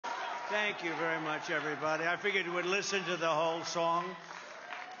Thank you very much, everybody. I figured you would listen to the whole song.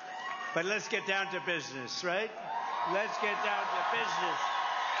 But let's get down to business, right? Let's get down to business.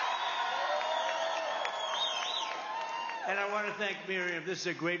 And I want to thank Miriam. This is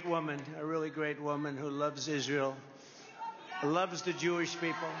a great woman, a really great woman who loves Israel, loves the Jewish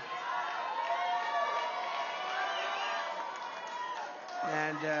people.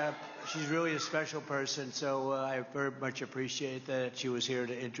 And she's really a special person, so I very much appreciate that she was here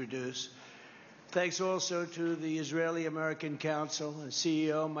to introduce. Thanks also to the Israeli-American Council and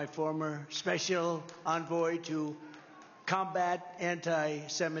CEO, my former special envoy to combat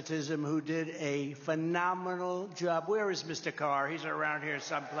anti-Semitism, who did a phenomenal job. Where is Mr. Carr? He's around here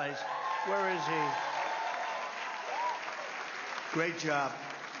someplace. Where is he? Great job.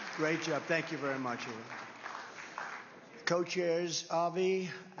 Great job. Thank you very much. Co-chairs Avi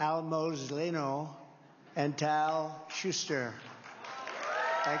Almozleno and Tal Schuster.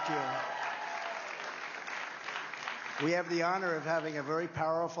 Thank you. We have the honor of having a very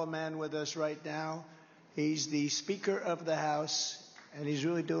powerful man with us right now. He's the Speaker of the House, and he's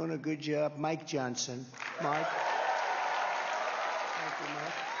really doing a good job. Mike Johnson. Mike. Thank you,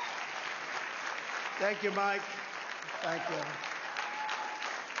 Mike. Thank you, Mike. Thank you.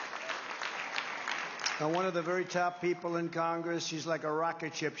 Now, one of the very top people in Congress. She's like a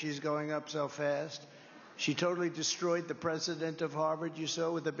rocket ship. She's going up so fast. She totally destroyed the president of Harvard, you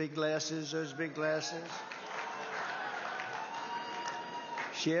saw, with the big glasses, those big glasses.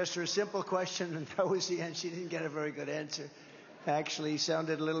 She asked her a simple question, and that was the end. She didn't get a very good answer. Actually,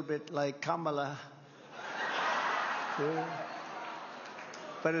 sounded a little bit like Kamala.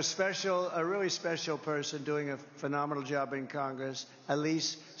 But a really special person doing a phenomenal job in Congress,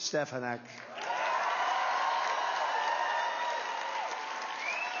 Elise Stefanik.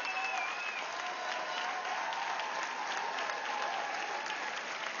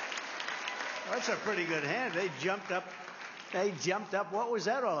 That's a pretty good hand. They jumped up. What was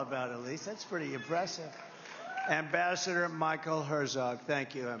that all about, Elise? That's pretty impressive. Ambassador Michael Herzog.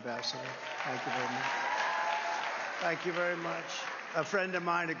 Thank you, Ambassador. Thank you very much. Thank you very much. A friend of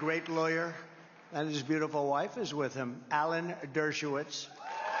mine, a great lawyer, and his beautiful wife is with him, Alan Dershowitz.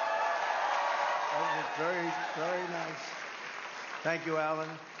 That was very, very nice. Thank you, Alan.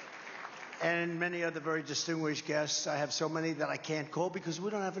 And many other very distinguished guests. I have so many that I can't call because we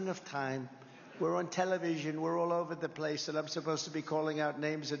don't have enough time. We're on television. We're all over the place, and I'm supposed to be calling out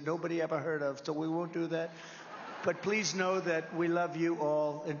names that nobody ever heard of, so we won't do that. But please know that we love you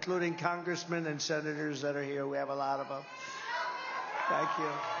all, including congressmen and senators that are here. We have a lot of them. Thank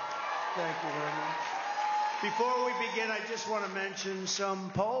you. Thank you very much. Before we begin, I just want to mention some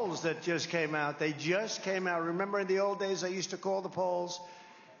polls that just came out. They just came out. Remember in the old days, I used to call the polls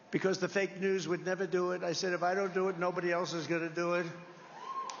because the fake news would never do it. I said, if I don't do it, nobody else is going to do it.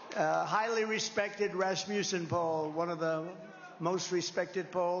 Highly respected Rasmussen poll, one of the most respected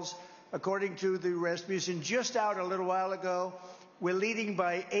polls. According to the Rasmussen, just out a little while ago, we're leading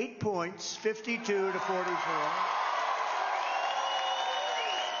by 8 points, 52 to 44. 8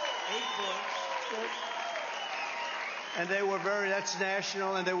 points. And they were that's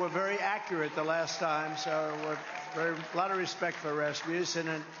national, and they were very accurate the last time, so a lot of respect for Rasmussen.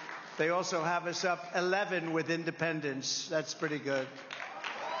 And they also have us up 11 with independents. That's pretty good.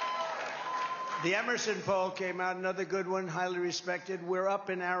 The Emerson poll came out, another good one, highly respected. We're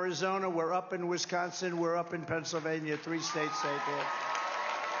up in Arizona, we're up in Wisconsin, we're up in Pennsylvania, 3 states they did.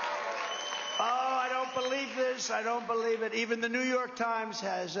 Oh, I don't believe this, I don't believe it. Even the New York Times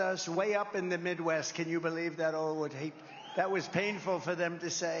has us way up in the Midwest. Can you believe that? Oh, that was painful for them to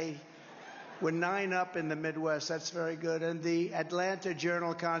say. We're 9 up in the Midwest, that's very good. And the Atlanta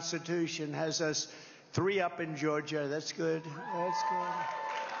Journal-Constitution has us 3 up in Georgia, that's good, that's good.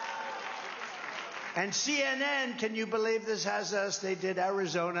 And CNN, can you believe this, has us? They did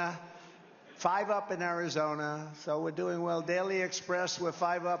Arizona, 5 up in Arizona, so we're doing well. Daily Express, we're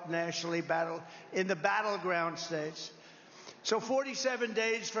 5 up nationally, in the battleground states. So 47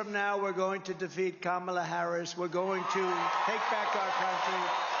 days from now, we're going to defeat Kamala Harris. We're going to take back our country,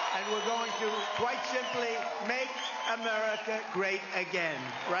 and we're going to, quite simply, make America great again,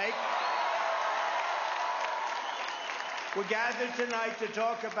 right? We're gathered tonight to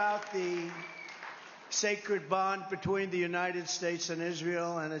talk about the sacred bond between the United States and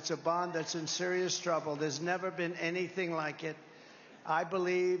Israel, and it's a bond that's in serious trouble. There's never been anything like it. I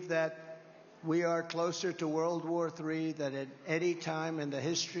believe that we are closer to World War III than at any time in the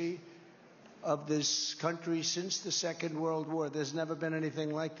history of this country since the Second World War. There's never been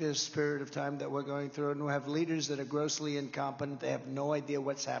anything like this period of time that we're going through, and we have leaders that are grossly incompetent. They have no idea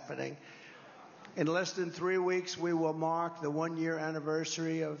what's happening. In less than 3 weeks, we will mark the one-year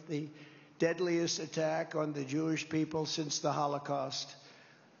anniversary of the deadliest attack on the Jewish people since the Holocaust.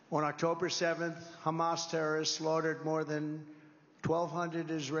 On October 7th, Hamas terrorists slaughtered more than 1,200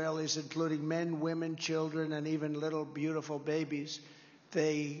 Israelis, including men, women, children, and even little beautiful babies.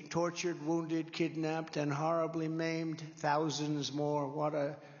 They tortured, wounded, kidnapped, and horribly maimed thousands more. What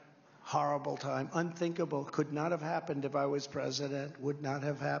a horrible time. Unthinkable. Could not have happened if I was president. Would not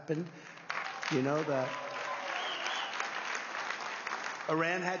have happened. You know that.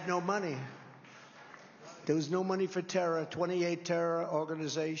 Iran had no money. There was no money for terror. 28 terror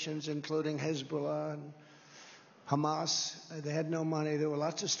organizations, including Hezbollah and Hamas, they had no money. There were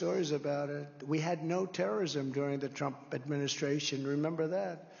lots of stories about it. We had no terrorism during the Trump administration. Remember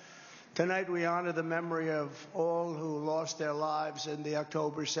that? Tonight we honor the memory of all who lost their lives in the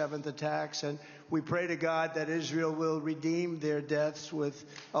October 7th attacks, and we pray to God that Israel will redeem their deaths with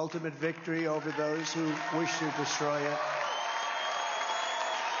ultimate victory over those who wish to destroy it.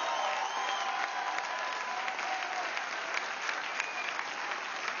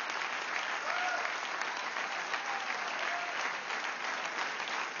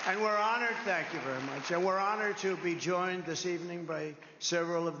 And we're honored, thank you very much, and we're honored to be joined this evening by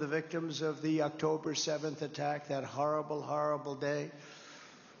several of the victims of the October 7th attack, that horrible, horrible day.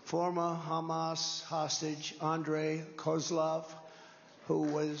 Former Hamas hostage Andrei Kozlov, who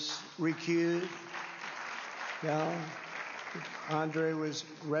was recused. Andrei was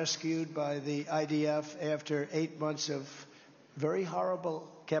rescued by the IDF after 8 months of very horrible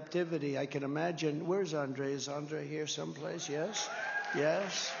captivity. I can imagine. Where's Andrei? Is Andrei here someplace? Yes?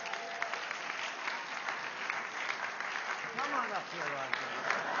 Yes? Come on up here,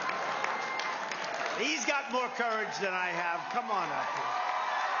 Andrei. He's got more courage than I have. Come on up here.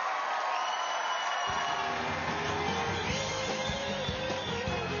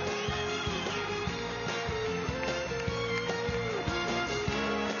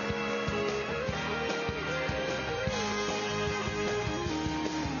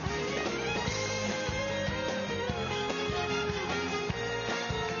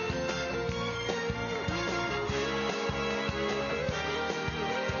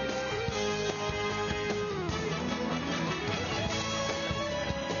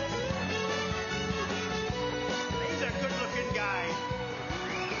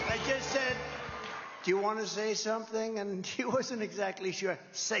 Do you want to say something? And he wasn't exactly sure.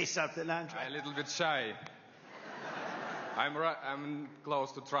 Say something, Andrei. I'm a little bit shy. I'm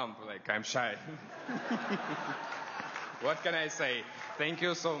close to Trump, like I'm shy. What can I say? Thank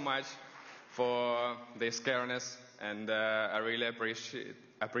you so much for this careness, and I really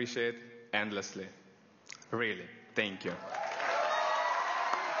appreciate endlessly. Really, thank you. Well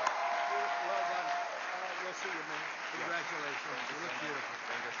done. We'll see you, man. Congratulations. You look beautiful.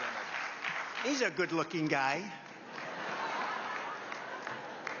 Thank you so much. He's a good-looking guy.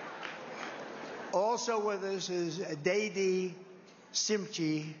 Also with us is Dadi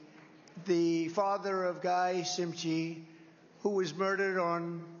Simchi, the father of Guy Simchi, who was murdered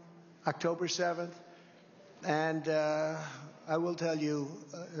on October 7th. And I will tell you,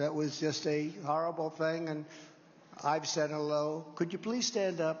 that was just a horrible thing, and I've said hello. Could you please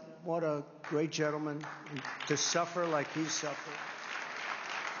stand up? What a great gentleman to suffer like he's suffered.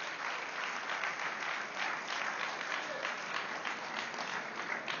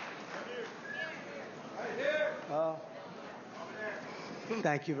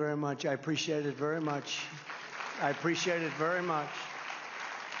 Thank you very much. I appreciate it very much. I appreciate it very much.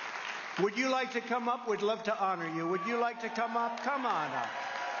 Would you like to come up? We'd love to honor you. Would you like to come up? Come on up.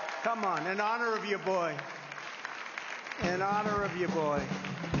 Come on. In honor of your boy. In honor of your boy.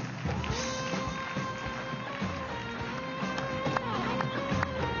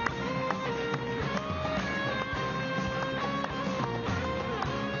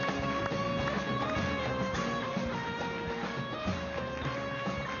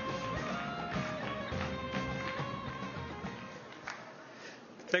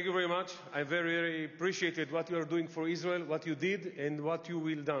 Thank you very much. I very, very appreciated what you are doing for Israel, what you did, and what you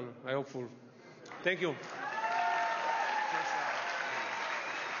will done. I hope for. Thank you.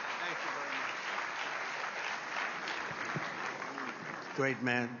 Thank you very much. Great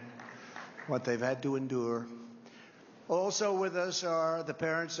man. What they've had to endure. Also with us are the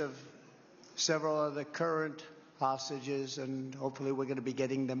parents of several of the current hostages, and hopefully we're going to be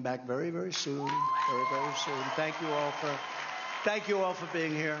getting them back very, very soon. Very, very soon. Thank you all for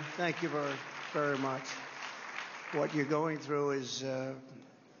being here. Thank you very, very much. What you're going through is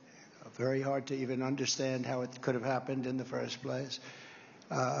very hard to even understand how it could have happened in the first place.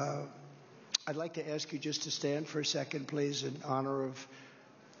 I'd like to ask you just to stand for a second, please, in honor of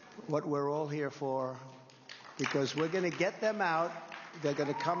what we're all here for, because we're going to get them out. They're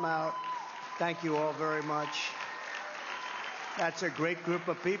going to come out. Thank you all very much. That's a great group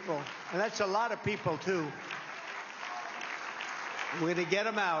of people. And that's a lot of people, too. We're going to get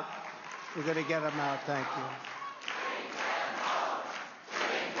them out. We're going to get them out. Thank you.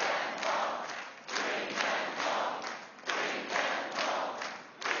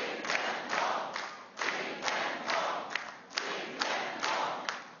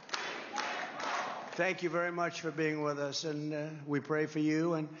 Thank you very much for being with us, and we pray for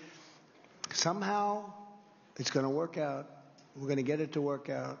you, and somehow it's going to work out. We're going to get it to work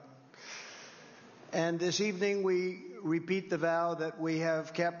out. And this evening we repeat the vow that we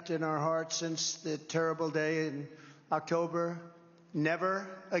have kept in our hearts since the terrible day in October. Never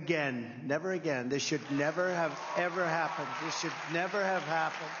again. Never again. This should never have ever happened. This should never have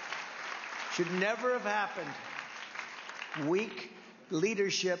happened. Should never have happened. Weak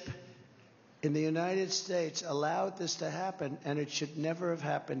leadership in the United States allowed this to happen, and it should never have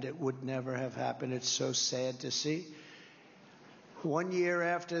happened. It would never have happened. It's so sad to see. 1 year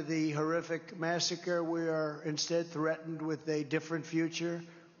after the horrific massacre, we are instead threatened with a different future,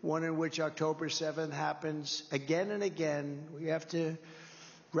 one in which October 7th happens again and again. We have to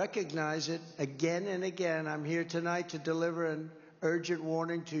recognize it again and again. I'm here tonight to deliver an urgent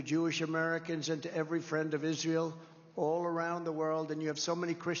warning to Jewish Americans and to every friend of Israel all around the world. And you have so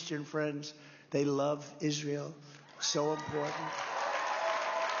many Christian friends. They love Israel. So important.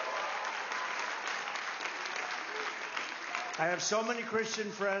 I have so many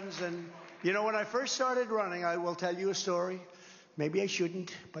Christian friends, and you know, when I first started running, I will tell you a story. Maybe I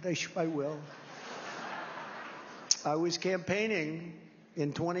shouldn't, but I will. I was campaigning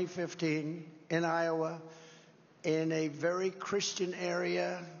in 2015 in Iowa in a very Christian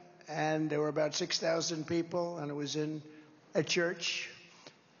area, and there were about 6,000 people, and it was in a church,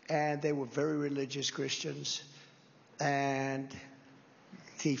 and they were very religious Christians. And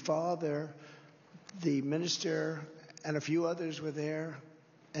the father, the minister, and a few others were there,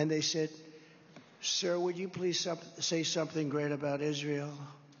 and they said, "Sir, would you please say something great about Israel?"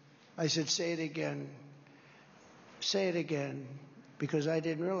 I said, "Say it again. Say it again." Because I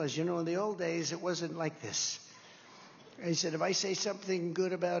didn't realize, you know, in the old days, it wasn't like this. I said, "If I say something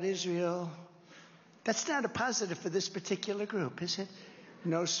good about Israel, that's not a positive for this particular group, is it?"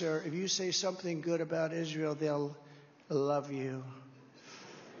 "No, sir. If you say something good about Israel, they'll love you."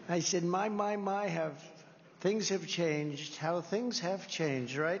 I said, my, things have changed. How things have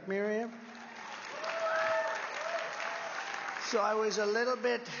changed, right, Miriam? So I was a little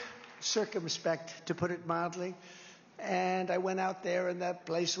bit circumspect, to put it mildly. And I went out there, and that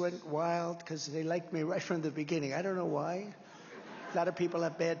place went wild because they liked me right from the beginning. I don't know why. A lot of people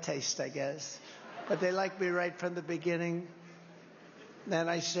have bad taste, I guess. But they liked me right from the beginning. Then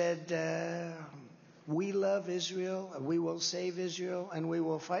I said, we love Israel, and we will save Israel, and we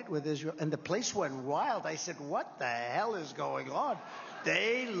will fight with Israel. And the place went wild. I said, what the hell is going on?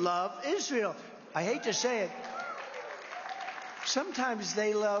 They love Israel. I hate to say it. Sometimes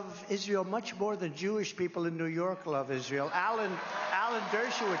they love Israel much more than Jewish people in New York love Israel. Alan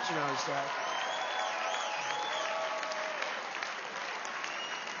Dershowitz knows that.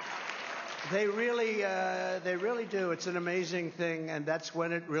 They really do. It's an amazing thing, and that's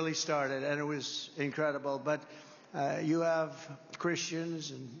when it really started, and it was incredible. But you have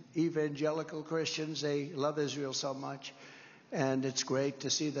Christians and evangelical Christians. They love Israel so much, and it's great to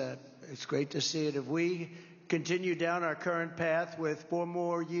see that. It's great to see it. If we continue down our current path with 4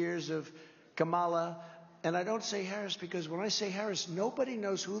 more years of Kamala, and I don't say Harris because when I say Harris, nobody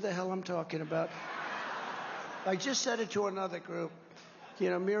knows who the hell I'm talking about. I just said it to another group. You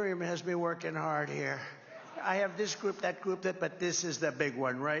know, Miriam has me working hard here. I have this group, that group, but this is the big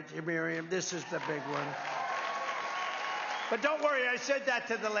one, right, Miriam? This is the big one. But don't worry, I said that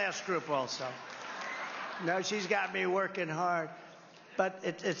to the last group also. No, she's got me working hard. But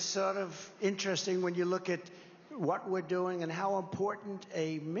it's sort of interesting when you look at what we're doing and how important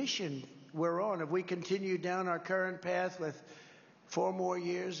a mission we're on. If we continue down our current path with 4 more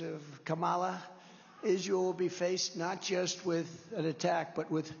years of Kamala, Israel will be faced not just with an attack, but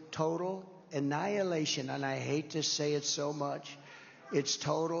with total annihilation. And I hate to say it so much. It's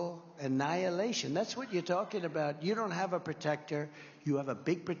total annihilation. That's what you're talking about. You don't have a protector. You have a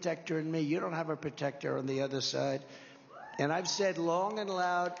big protector in me. You don't have a protector on the other side. And I've said long and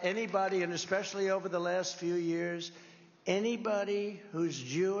loud, anybody, and especially over the last few years, anybody who's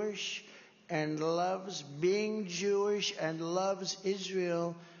Jewish and loves being Jewish and loves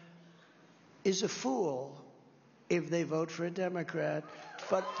Israel is a fool if they vote for a Democrat.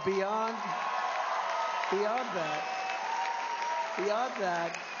 But beyond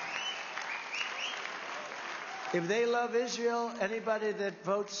that, If they love Israel, anybody that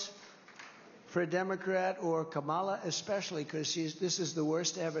votes for a Democrat or Kamala especially, because this is the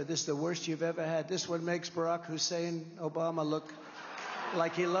worst ever. This is the worst you've ever had. This one makes Barack Hussein Obama look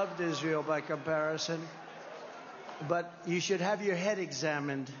like he loved Israel by comparison. But you should have your head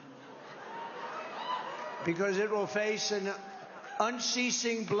examined, because it will face an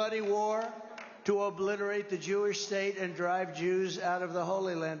unceasing bloody war to obliterate the Jewish state and drive Jews out of the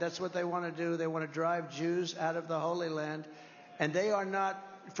Holy Land. That's what they want to do. They want to drive Jews out of the Holy Land. And they are not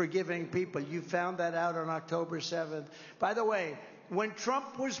forgiving people. You found that out on October 7th. By the way, when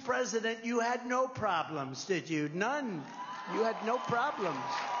Trump was president, you had no problems, did you? None. You had no problems.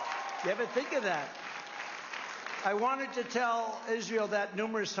 You ever think of that? I wanted to tell Israel that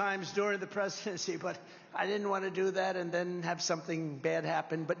numerous times during the presidency, but I didn't want to do that and then have something bad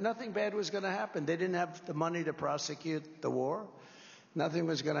happen. But nothing bad was going to happen. They didn't have the money to prosecute the war. Nothing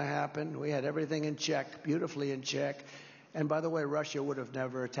was going to happen. We had everything in check, beautifully in check. And by the way, Russia would have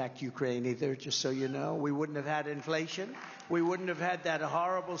never attacked Ukraine either, just so you know. We wouldn't have had inflation. We wouldn't have had that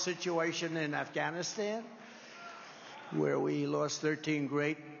horrible situation in Afghanistan, where we lost 13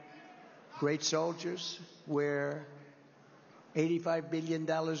 great soldiers, where $85 billion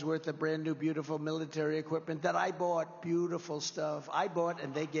worth of brand new, beautiful military equipment that I bought, beautiful stuff. I bought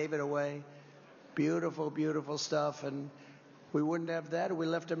and they gave it away. Beautiful, beautiful stuff. And we wouldn't have that. We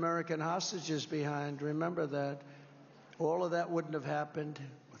left American hostages behind. Remember that. All of that wouldn't have happened.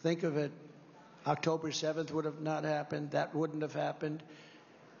 Think of it. October 7th would have not happened. That wouldn't have happened.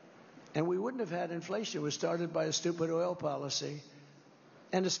 And we wouldn't have had inflation. It was started by a stupid oil policy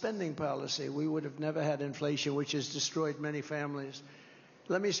and a spending policy. We would have never had inflation, which has destroyed many families.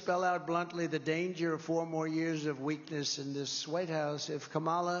 Let me spell out bluntly the danger of 4 more years of weakness in this White House. If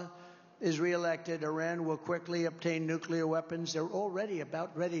Kamala is reelected, Iran will quickly obtain nuclear weapons. They're already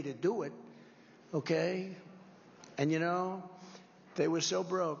about ready to do it, okay? And you know, they were so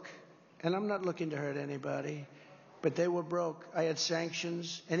broke. And I'm not looking to hurt anybody, but they were broke. I had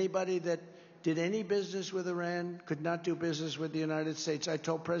sanctions. Anybody that did any business with Iran could not do business with the United States. I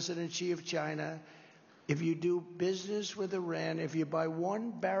told President Xi of China, if you do business with Iran, if you buy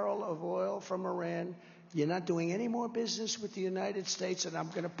 1 barrel of oil from Iran, you're not doing any more business with the United States, and I'm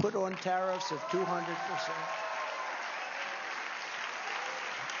going to put on tariffs of 200%.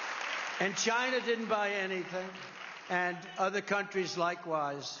 And China didn't buy anything. And other countries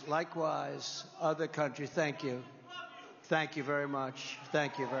likewise, other countries. Thank you. Thank you very much.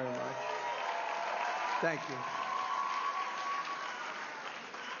 Thank you very much. Thank you.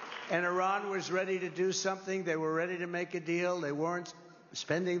 And Iran was ready to do something. They were ready to make a deal. They weren't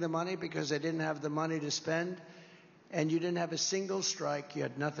spending the money because they didn't have the money to spend. And you didn't have a single strike. You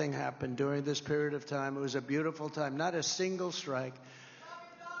had nothing happen during this period of time. It was a beautiful time. Not a single strike.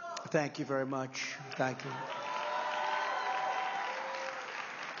 Thank you very much. Thank you.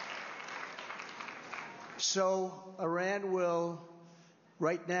 So Iran will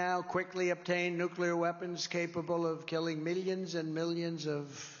right now quickly obtain nuclear weapons capable of killing millions and millions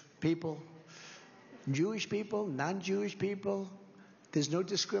of people. Jewish people, non-Jewish people. There's no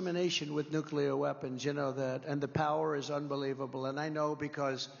discrimination with nuclear weapons, you know that. And the power is unbelievable. And I know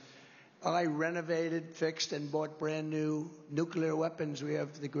because I renovated, fixed, and bought brand new nuclear weapons. We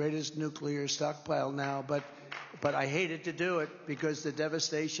have the greatest nuclear stockpile now. But I hated to do it because the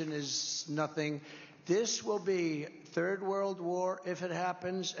devastation is nothing. This will be Third World War if it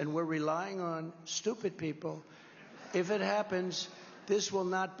happens, and we're relying on stupid people. If it happens, this will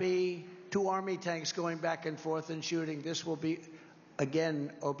not be 2 army tanks going back and forth and shooting. This will be,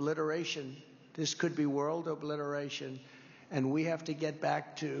 again, obliteration. This could be world obliteration. And we have to get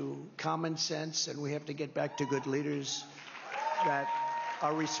back to common sense, and we have to get back to good leaders that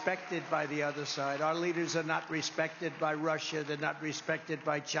are respected by the other side. Our leaders are not respected by Russia. They're not respected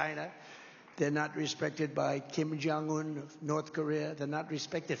by China. They're not respected by Kim Jong-un of North Korea. They're not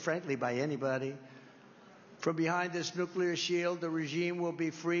respected, frankly, by anybody. From behind this nuclear shield, the regime will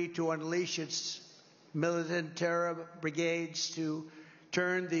be free to unleash its militant terror brigades to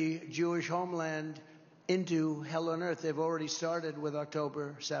turn the Jewish homeland into hell on earth. They've already started with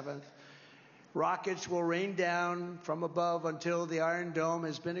October 7th. Rockets will rain down from above until the Iron Dome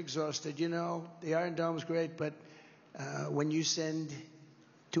has been exhausted. You know, the Iron Dome's great, but when you send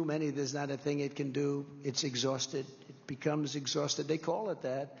too many, there's not a thing it can do. It's exhausted. It becomes exhausted. They call it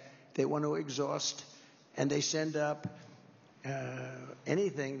that. They want to exhaust, and they send up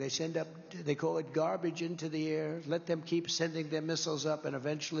anything. They call it garbage into the air. Let them keep sending their missiles up, and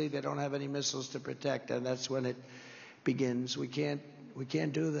eventually they don't have any missiles to protect, and that's when it begins. We can't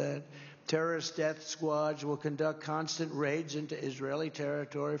do that. Terrorist death squads will conduct constant raids into Israeli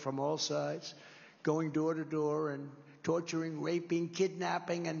territory from all sides. going door to door and torturing, raping,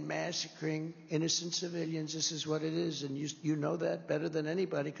 kidnapping, and massacring innocent civilians. This is what it is, and you know that better than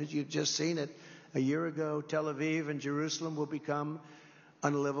anybody because you've just seen it. A year ago, Tel Aviv and Jerusalem will become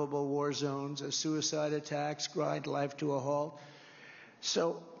unlivable war zones as suicide attacks grind life to a halt.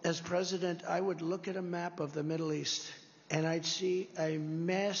 So, as president, I would look at a map of the Middle East, and I'd see a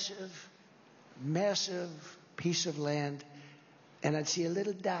massive, massive piece of land, and I'd see a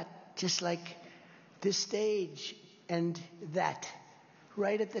little dot, just like this stage and that,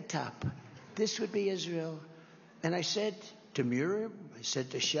 right at the top. This would be Israel. And I said to Miriam, I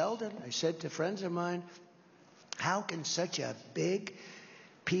said to Sheldon, I said to friends of mine, how can such a big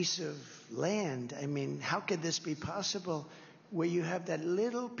piece of land, I mean, how could this be possible where you have that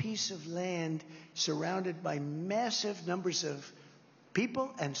little piece of land surrounded by massive numbers of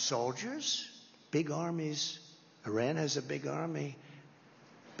people and soldiers, big armies. Iran has a big army.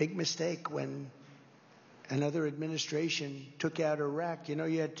 Big mistake when another administration took out Iraq. You know,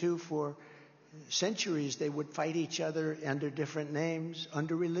 you had two for centuries. They would fight each other under different names,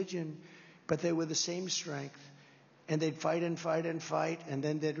 under religion, but they were the same strength. And they'd fight and fight and fight, and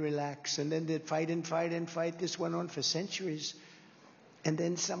then they'd relax. And then they'd fight and fight and fight. This went on for centuries. And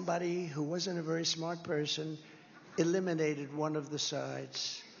then somebody who wasn't a very smart person eliminated one of the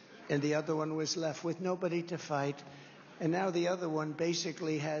sides. And the other one was left with nobody to fight. And now the other one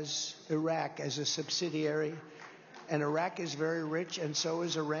basically has Iraq as a subsidiary. And Iraq is very rich, and so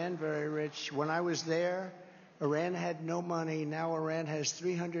is Iran very rich. When I was there, Iran had no money. Now Iran has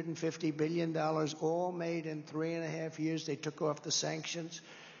 $350 billion, all made in 3.5 years. They took off the sanctions.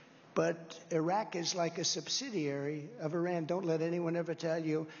 But Iraq is like a subsidiary of Iran. Don't let anyone ever tell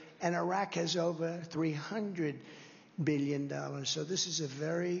you. And Iraq has over $300 billion. So this is a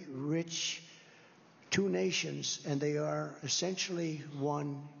very rich two nations, and they are essentially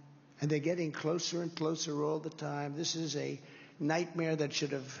one. And they're getting closer and closer all the time. This is a nightmare that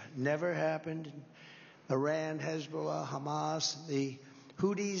should have never happened. Iran, Hezbollah, Hamas, the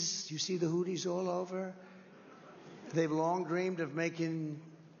Houthis. You see the Houthis all over? They've long dreamed of making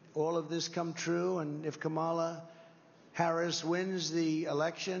all of this come true. And if Kamala Harris wins the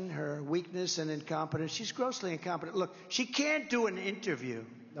election, her weakness and incompetence, she's grossly incompetent. Look, she can't do an interview,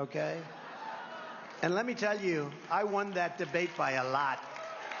 okay? And let me tell you, I won that debate by a lot.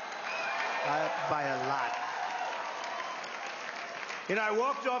 By a lot. You know, I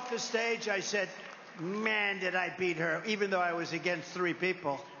walked off the stage, I said, man, did I beat her, even though I was against 3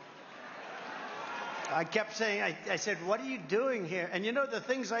 people. I kept saying, I said, what are you doing here? And you know, the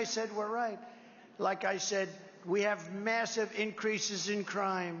things I said were right. Like I said, we have massive increases in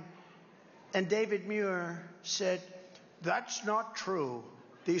crime. And David Muir said, that's not true.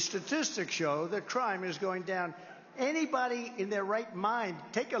 The statistics show that crime is going down. Anybody in their right mind,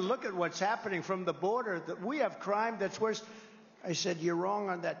 take a look at what's happening from the border. That we have crime that's worse. I said, you're wrong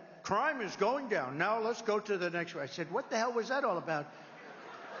on that. Crime is going down. Now let's go to the next one. I said, what the hell was that all about?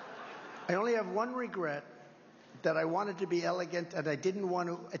 I only have one regret, that I wanted to be elegant and I didn't want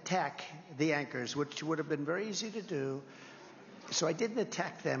to attack the anchors, which would have been very easy to do. So I didn't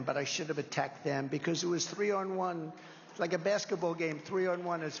attack them, but I should have attacked them because it was 3-on-1. It's like a basketball game,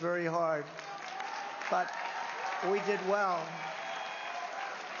 3-on-1. It's very hard. But we did well.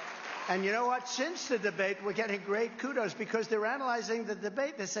 And you know what? Since the debate, we're getting great kudos because they're analyzing the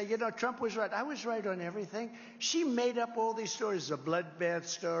debate. They say, you know, Trump was right. I was right on everything. She made up all these stories, the bloodbath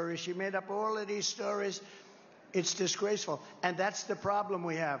story. She made up all of these stories. It's disgraceful. And that's the problem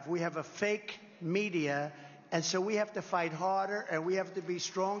we have. We have a fake media. And so we have to fight harder, and we have to be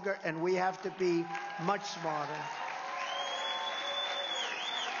stronger, and we have to be much smarter.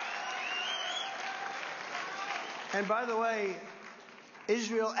 And by the way,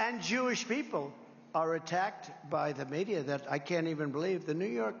 Israel and Jewish people are attacked by the media that I can't even believe. The New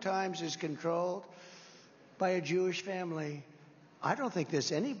York Times is controlled by a Jewish family. I don't think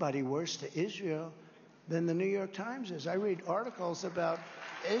there's anybody worse to Israel than the New York Times is. I read articles about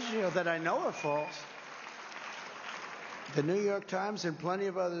Israel that I know are false. The New York Times and plenty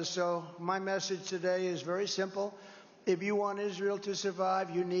of others. So my message today is very simple. If you want Israel to survive,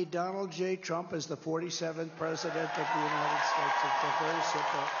 you need Donald J. Trump as the 47th president of the United States. It's a very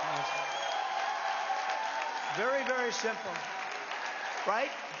simple message. Very, very simple. Right?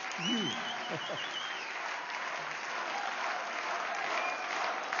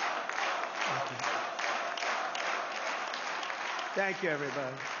 Thank you,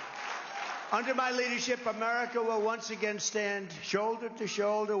 everybody. Under my leadership, America will once again stand shoulder to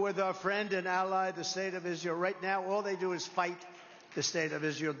shoulder with our friend and ally, the State of Israel. Right now, all they do is fight the State of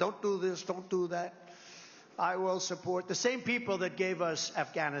Israel. Don't do this, don't do that. I will support the same people that gave us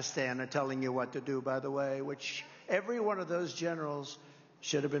Afghanistan are telling you what to do, by the way, which every one of those generals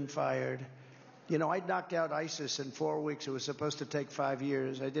should have been fired. You know, I knocked out ISIS in 4 weeks. It was supposed to take 5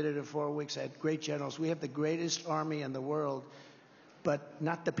 years. I did it in 4 weeks. I had great generals. We have the greatest army in the world, but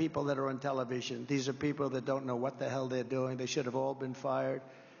not the people that are on television. These are people that don't know what the hell they're doing. They should have all been fired.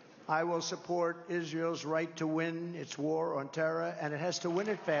 I will support Israel's right to win its war on terror, and it has to win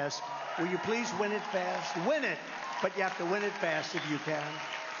it fast. Will you please win it fast? Win it, but you have to win it fast if you can.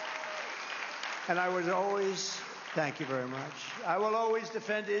 And I was always, thank you very much, I will always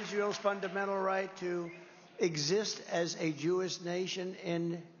defend Israel's fundamental right to exist as a Jewish nation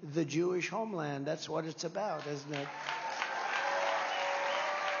in the Jewish homeland. That's what it's about, isn't it?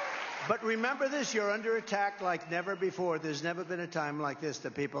 But remember this, you're under attack like never before. There's never been a time like this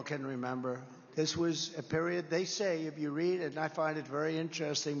that people can remember. This was a period, they say, if you read, and I find it very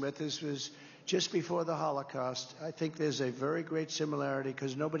interesting, but this was just before the Holocaust. I think there's a very great similarity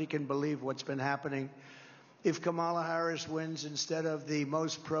because nobody can believe what's been happening. If Kamala Harris wins instead of the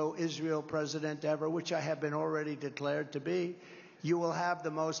most pro-Israel president ever, which I have been already declared to be, you will have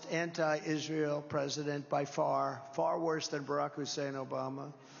the most anti-Israel president by far, far worse than Barack Hussein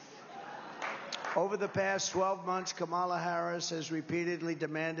Obama. Over the past 12 months, Kamala Harris has repeatedly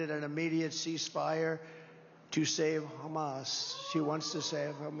demanded an immediate ceasefire to save Hamas. She wants to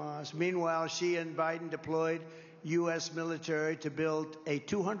save Hamas. Meanwhile, she and Biden deployed U.S. military to build a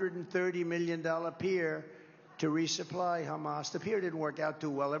 $230 million pier to resupply Hamas. The pier didn't work out too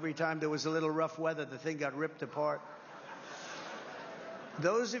well. Every time there was a little rough weather, the thing got ripped apart.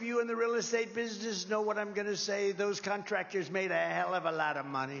 Those of you in the real estate business know what I'm going to say. Those contractors made a hell of a lot of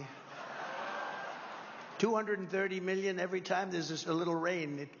money. $230 million every time there's just a little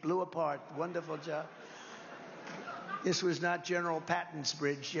rain. It blew apart. Wonderful job. This was not General Patton's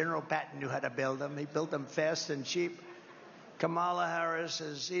bridge. General Patton knew how to build them. He built them fast and cheap. Kamala Harris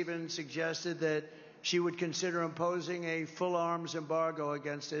has even suggested that she would consider imposing a full arms embargo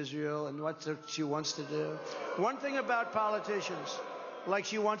against Israel, and what she wants to do. One thing about politicians, like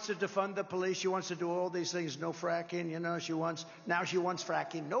she wants to defund the police, she wants to do all these things, no fracking, you know, now she wants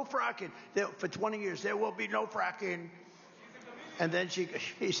fracking, no fracking. For 20 years, there will be no fracking. And then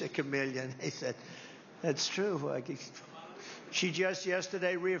she's a chameleon. He said, that's true. She just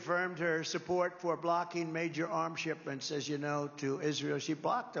yesterday reaffirmed her support for blocking major arms shipments, as you know, to Israel. She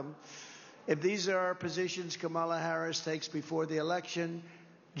blocked them. If these are positions Kamala Harris takes before the election,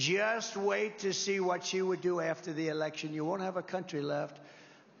 just wait to see what she would do after the election. You won't have a country left.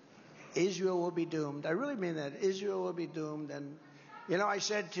 Israel will be doomed. I really mean that. Israel will be doomed. And, you know, I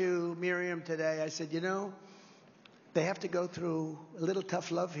said to Miriam today, I said, you know, they have to go through a little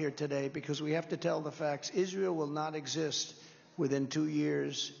tough love here today because we have to tell the facts. Israel will not exist within 2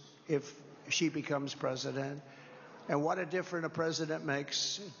 years if she becomes president. And what a difference a president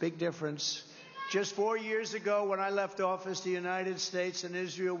makes. Big difference. Just 4 years ago, when I left office, the United States and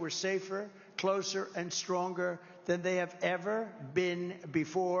Israel were safer, closer, and stronger than they have ever been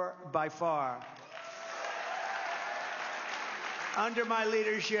before, by far. Under my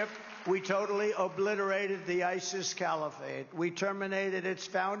leadership, we totally obliterated the ISIS caliphate. We terminated its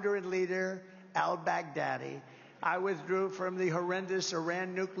founder and leader, al-Baghdadi. I withdrew from the horrendous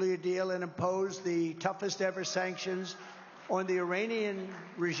Iran nuclear deal and imposed the toughest ever sanctions on the Iranian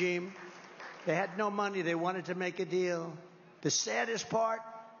regime. They had no money. They wanted to make a deal. The saddest part,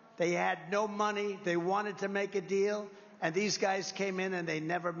 they had no money. They wanted to make a deal. And these guys came in and they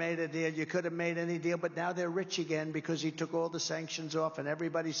never made a deal. You could have made any deal, but now they're rich again because he took all the sanctions off and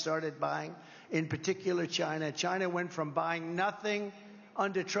everybody started buying, in particular China. China went from buying nothing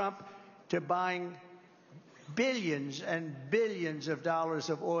under Trump to buying billions and billions of dollars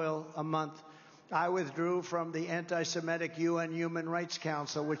of oil a month. I withdrew from the anti-Semitic UN Human Rights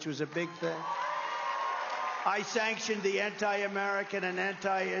Council, which was a big thing. I sanctioned the anti-American and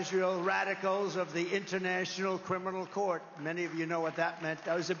anti-Israel radicals of the International Criminal Court. Many of you know what that meant.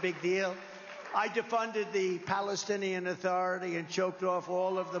 That was a big deal. I defunded the Palestinian Authority and choked off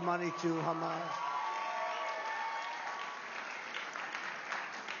all of the money to Hamas.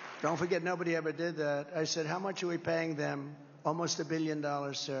 Don't forget, nobody ever did that. I said, how much are we paying them? Almost $1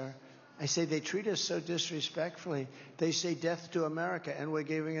 billion, sir. I say, they treat us so disrespectfully. They say death to America, and we're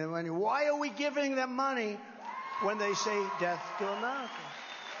giving them money. Why are we giving them money when they say death to America?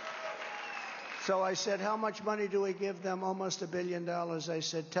 So I said, how much money do we give them? Almost $1 billion. I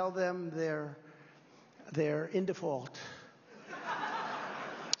said, tell them they're in default.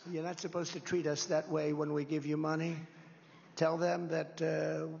 You're not supposed to treat us that way when we give you money. tell them that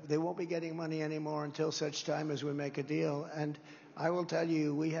they won't be getting money anymore until such time as we make a deal. And I will tell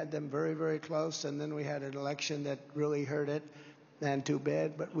you, we had them very, very close, and then we had an election that really hurt it, and too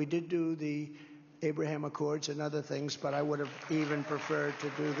bad. But we did do the Abraham Accords and other things, but I would have even preferred to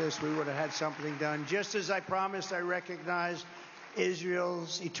do this. We would have had something done. Just as I promised, I recognized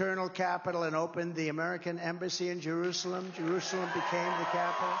Israel's eternal capital and opened the American embassy in Jerusalem. Jerusalem became the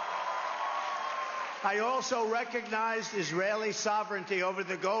capital. I also recognized Israeli sovereignty over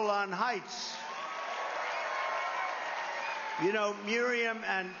the Golan Heights. You know, Miriam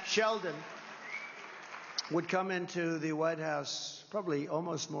and Sheldon would come into the White House probably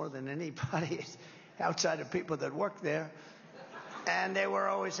almost more than anybody outside of people that work there. And they were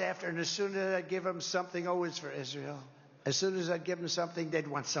always after, and as soon as I'd give them something, always for Israel. As soon as I'd give them something, they'd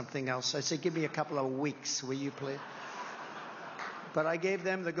want something else. I said, give me a couple of weeks, will you please? But I gave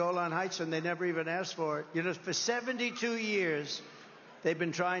them the Golan Heights, and they never even asked for it. You know, for 72 years, they've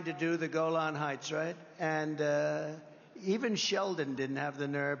been trying to do the Golan Heights, right? And even Sheldon didn't have the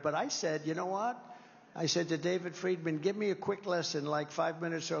nerve. But I said, you know what? I said to David Friedman, give me a quick lesson, like 5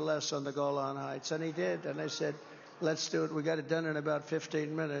 minutes or less on the Golan Heights. And he did. And I said, let's do it. We got it done in about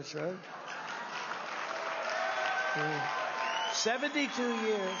 15 minutes, right? 72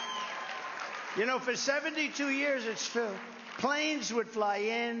 years. You know, for 72 years, it's true. Planes would fly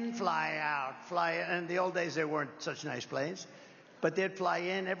in, fly out, in the old days, there weren't such nice planes. But they'd fly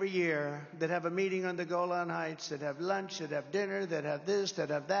in every year. They'd have a meeting on the Golan Heights. They'd have lunch. They'd have dinner. They'd have this. They'd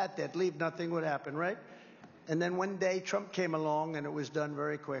have that. They'd leave. Nothing would happen, right? And then one day, Trump came along, and it was done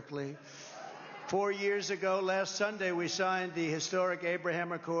very quickly. 4 years ago, last Sunday, we signed the historic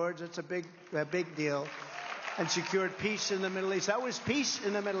Abraham Accords. It's a big deal. And secured peace in the Middle East. That was peace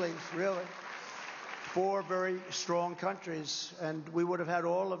in the Middle East, really. 4 very strong countries. And we would have had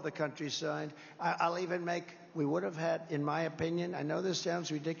all of the countries signed. We would have had, in my opinion, I know this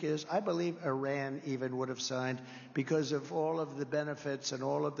sounds ridiculous, I believe Iran even would have signed because of all of the benefits and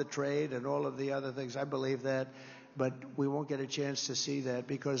all of the trade and all of the other things. I believe that. But we won't get a chance to see that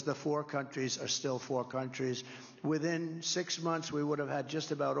because the 4 countries are still 4 countries. Within 6 months, we would have had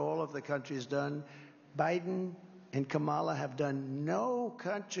just about all of the countries done. Biden and Kamala have done no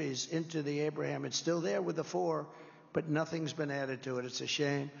countries into the Abraham. It's still there with the 4, but nothing's been added to it. It's a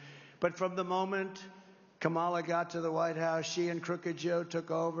shame. But from the moment Kamala got to the White House, she and Crooked Joe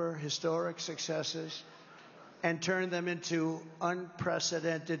took over historic successes and turned them into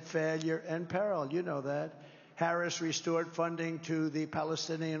unprecedented failure and peril. You know that. Harris restored funding to the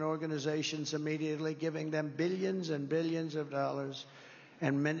Palestinian organizations immediately, giving them billions and billions of dollars.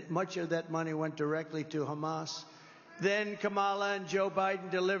 And much of that money went directly to Hamas. Then Kamala and Joe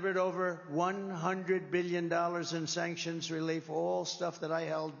Biden delivered over $100 billion in sanctions relief, all stuff that I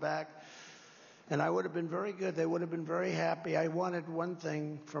held back. And I would have been very good. They would have been very happy. I wanted one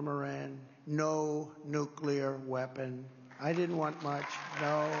thing from Iran: no nuclear weapon. I didn't want much.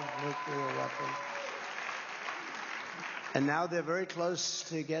 No nuclear weapon. And now they're very close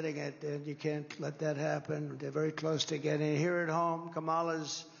to getting it, and you can't let that happen. They're very close to getting it. Here at home,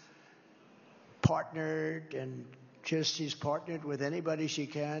 Kamala's partnered, and she's partnered with anybody she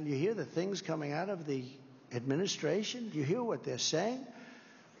can. You hear the things coming out of the administration. You hear what they're saying.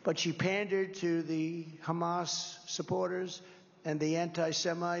 But she pandered to the Hamas supporters and the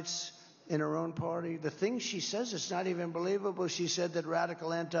anti-Semites in her own party. The things she says, it's not even believable. She said that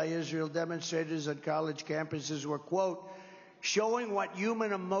radical anti-Israel demonstrators at college campuses were, quote, showing what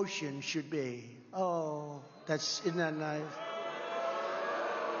human emotion should be. Oh, isn't that nice?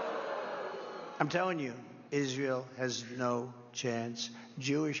 I'm telling you, Israel has no chance.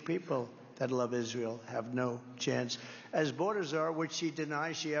 Jewish people that love Israel have no chance. As border czar, which she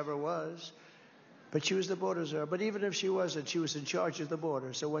denies she ever was, but she was the border czar. But even if she wasn't, she was in charge of the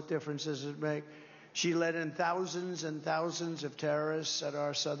border. So what difference does it make? She let in thousands and thousands of terrorists at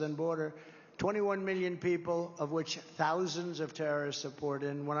our southern border. 21 million people, of which thousands of terrorists have poured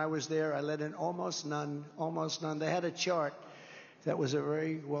in. When I was there, I let in almost none. They had a chart that was a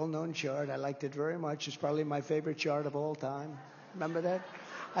very well-known chart. I liked it very much. It's probably my favorite chart of all time. Remember that?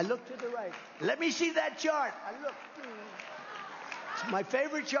 I looked to the right. Let me see that chart. I looked. It's my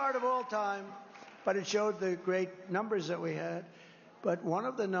favorite chart of all time, but it showed the great numbers that we had. But one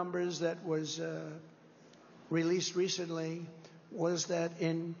of the numbers that was released recently was that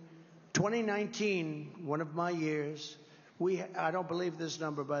in 2019, one of my years, I don't believe this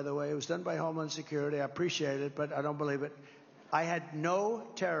number, by the way. It was done by Homeland Security. I appreciate it, but I don't believe it. I had no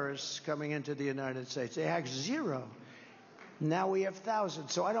terrorists coming into the United States. They had 0. Now we have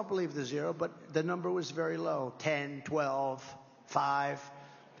thousands. So I don't believe the 0, but the number was very low. 10, 12, 5.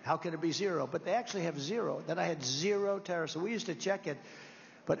 How can it be zero? But they actually have zero. Then I had 0 terrorists. So we used to check it,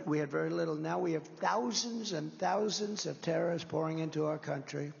 but we had very little. Now we have thousands and thousands of terrorists pouring into our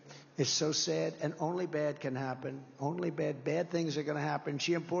country. It's so sad, and only bad can happen. Only bad things are going to happen.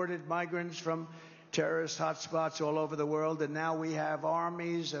 She imported migrants from terrorist hotspots all over the world, and now we have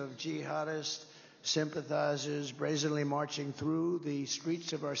armies of jihadist sympathizers brazenly marching through the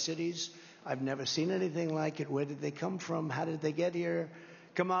streets of our cities. I've never seen anything like it. Where did they come from? How did they get here?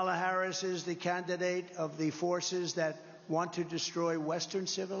 Kamala Harris is the candidate of the forces that want to destroy Western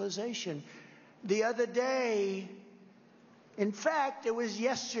civilization. The other day, in fact, it was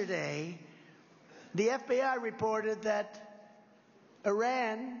yesterday, the FBI reported that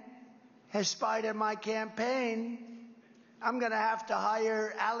Iran has spied on my campaign. I'm going to have to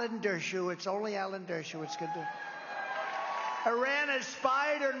hire Alan Dershowitz. Only Alan Dershowitz can do it. Iran has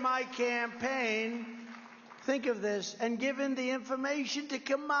spied on my campaign. Think of this. And given the information to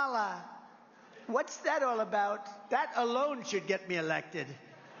Kamala. What's that all about? That alone should get me elected.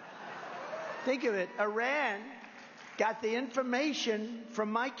 Think of it. Iran got the information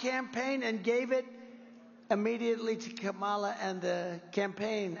from my campaign and gave it immediately to Kamala and the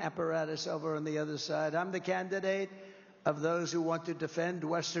campaign apparatus over on the other side. I'm the candidate of those who want to defend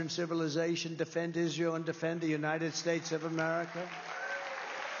Western civilization, defend Israel, and defend the United States of America.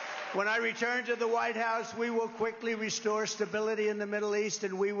 When I return to the White House, we will quickly restore stability in the Middle East,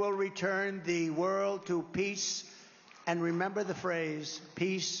 and we will return the world to peace. And remember the phrase,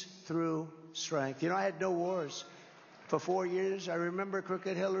 peace through strength. You know, I had no wars for 4 years. I remember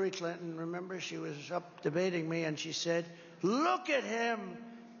crooked Hillary Clinton. Remember, she was up debating me, and she said, look at him.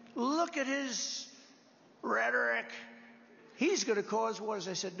 Look at his rhetoric. He's going to cause wars.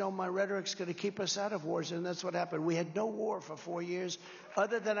 I said, no, my rhetoric's going to keep us out of wars. And that's what happened. We had no war for 4 years,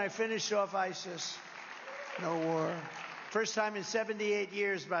 other than I finished off ISIS. No war. First time in 78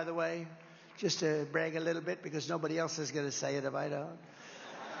 years, by the way. Just to brag a little bit, because nobody else is going to say it if I don't.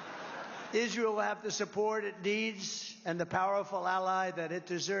 Israel will have the support it needs and the powerful ally that it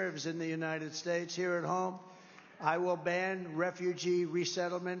deserves in the United States. Here at home, I will ban refugee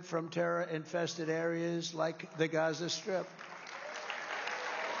resettlement from terror-infested areas like the Gaza Strip.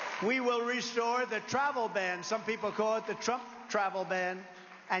 We will restore the travel ban, some people call it the Trump travel ban,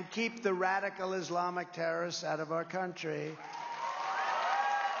 and keep the radical Islamic terrorists out of our country.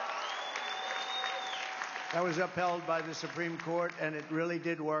 That was upheld by the Supreme Court, and it really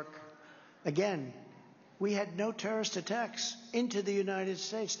did work. Again, we had no terrorist attacks into the United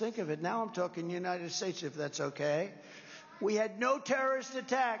States. Think of it. Now I'm talking United States, if that's okay. We had no terrorist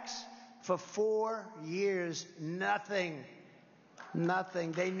attacks for 4 years. Nothing.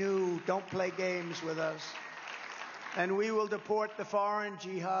 Nothing. They knew, don't play games with us. And we will deport the foreign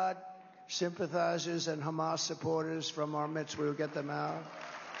jihad sympathizers and Hamas supporters from our midst. We will get them out.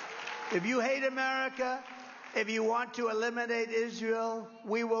 If you hate America, if you want to eliminate Israel,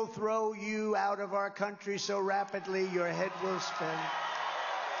 we will throw you out of our country so rapidly your head will spin.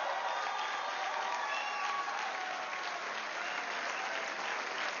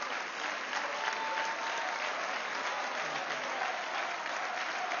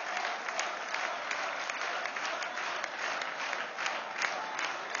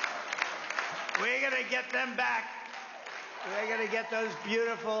 We're going to get them back. We're going to get those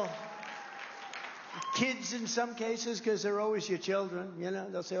beautiful kids in some cases, because they're always your children. You know,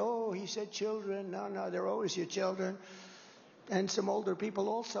 they'll say, oh, he said children. No, they're always your children. And some older people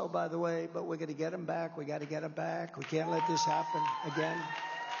also, by the way, but we're going to get them back. We got to get them back. We can't let this happen again.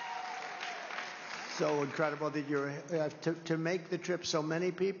 So incredible that you're to make the trip, so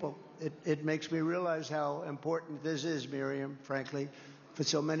many people. It makes me realize how important this is, Miriam, frankly, for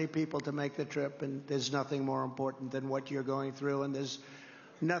so many people to make the trip. And there's nothing more important than what you're going through, and there's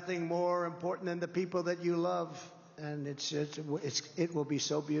nothing more important than the people that you love. And it will be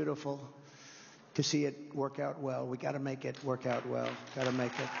so beautiful to see it work out well. We got to make it work out well. Got to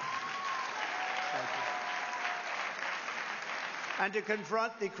make it. Thank you. And to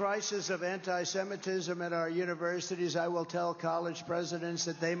confront the crisis of anti-Semitism at our universities, I will tell college presidents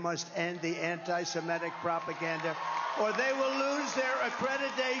that they must end the anti-Semitic propaganda, or they will lose their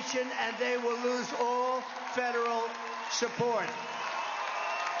accreditation and they will lose all federal support.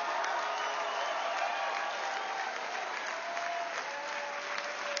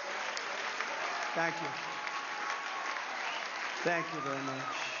 Thank you. Thank you very much.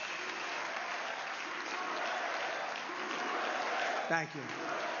 Thank you.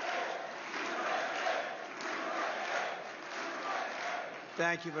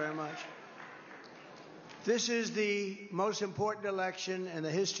 Thank you very much. This is the most important election in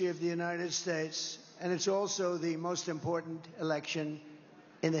the history of the United States, and it's also the most important election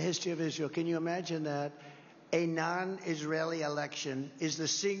in the history of Israel. Can you imagine that? A non-Israeli election is the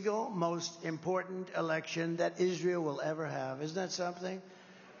single most important election that Israel will ever have. Isn't that something?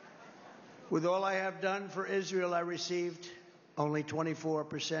 With all I have done for Israel, I received only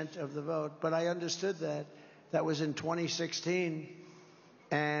 24% of the vote. But I understood that. That was in 2016.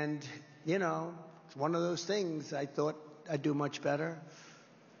 And, you know, it's one of those things. I thought I'd do much better.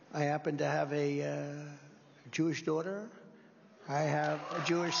 I happen to have a Jewish daughter. I have a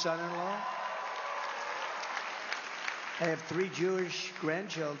Jewish son-in-law. I have 3 Jewish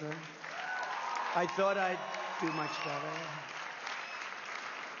grandchildren. I thought I'd do much better.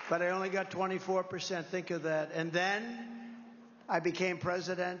 But I only got 24%. Think of that. And then I became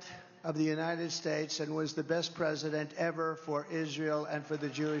president of the United States and was the best president ever for Israel and for the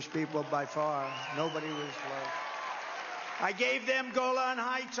Jewish people by far. Nobody was close. I gave them Golan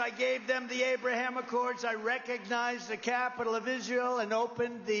Heights. I gave them the Abraham Accords. I recognized the capital of Israel and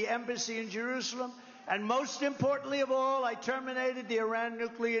opened the embassy in Jerusalem. And most importantly of all, I terminated the Iran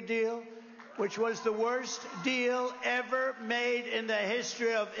nuclear deal, which was the worst deal ever made in the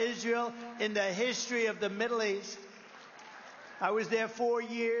history of Israel, in the history of the Middle East. I was there 4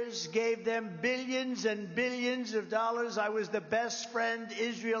 years, gave them billions and billions of dollars. I was the best friend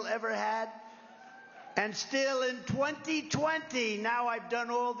Israel ever had. And still in 2020, now I've done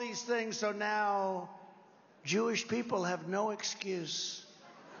all these things, so now Jewish people have no excuse.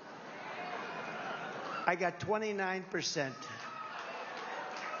 I got 29%.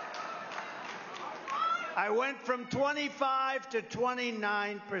 I went from 25 to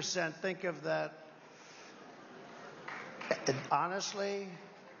 29%. Think of that. And honestly,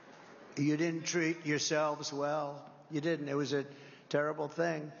 you didn't treat yourselves well. You didn't. It was a terrible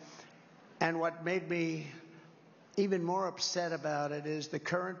thing. And what made me even more upset about it is the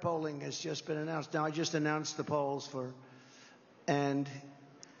current polling has just been announced. Now, I just announced the polls and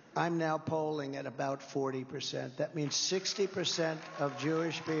I'm now polling at about 40%. That means 60% of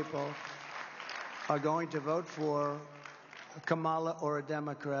Jewish people are going to vote for Kamala or a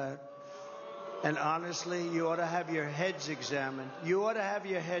Democrat. And honestly, you ought to have your heads examined. You ought to have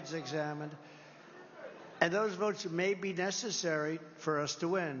your heads examined. And those votes may be necessary for us to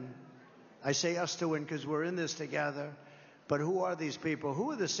win. I say us to win because we're in this together. But who are these people?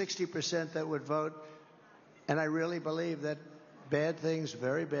 Who are the 60% that would vote? And I really believe that bad things,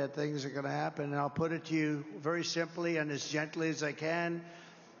 very bad things are going to happen. And I'll put it to you very simply and as gently as I can.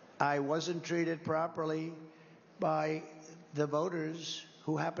 I wasn't treated properly by the voters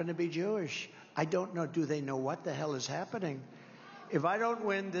who happen to be Jewish. I don't know. Do they know what the hell is happening? If I don't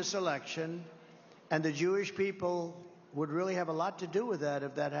win this election, and the Jewish people would really have a lot to do with that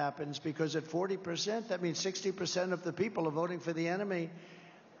if that happens, because at 40%, that means 60% of the people are voting for the enemy.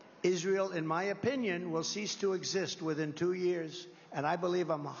 Israel, in my opinion, will cease to exist within 2 years. And I believe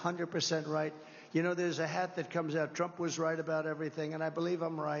I'm 100% right. You know, there's a hat that comes out, Trump was right about everything, and I believe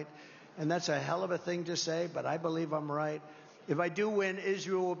I'm right. And that's a hell of a thing to say, but I believe I'm right. If I do win,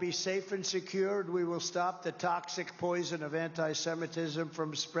 Israel will be safe and secured. We will stop the toxic poison of anti-Semitism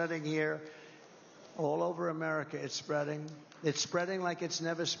from spreading here. All over America, it's spreading. It's spreading like it's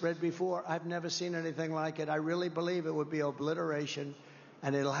never spread before. I've never seen anything like it. I really believe it would be obliteration,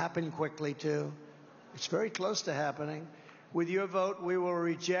 and it'll happen quickly, too. It's very close to happening. With your vote, we will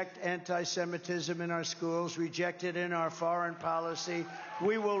reject anti-Semitism in our schools, reject it in our foreign policy.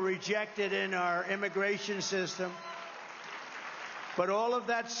 We will reject it in our immigration system. But all of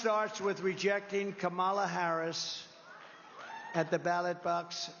that starts with rejecting Kamala Harris at the ballot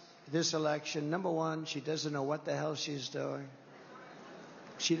box this election. Number one, she doesn't know what the hell she's doing.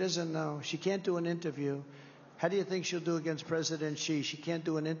 She doesn't know. She can't do an interview. How do you think she'll do against President Xi? She can't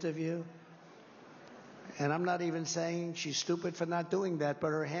do an interview. And I'm not even saying she's stupid for not doing that, but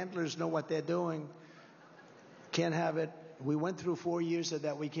her handlers know what they're doing. Can't have it. We went through 4 years of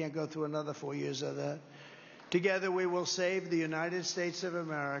that. We can't go through another 4 years of that. Together we will save the United States of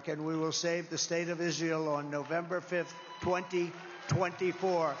America, and we will save the state of Israel on November 5th,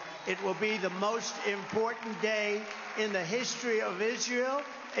 2024. It will be the most important day in the history of Israel.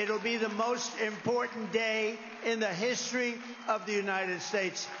 It'll be the most important day in the history of the United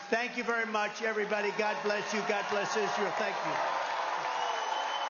States. Thank you very much, everybody. God bless you. God bless Israel. Thank you.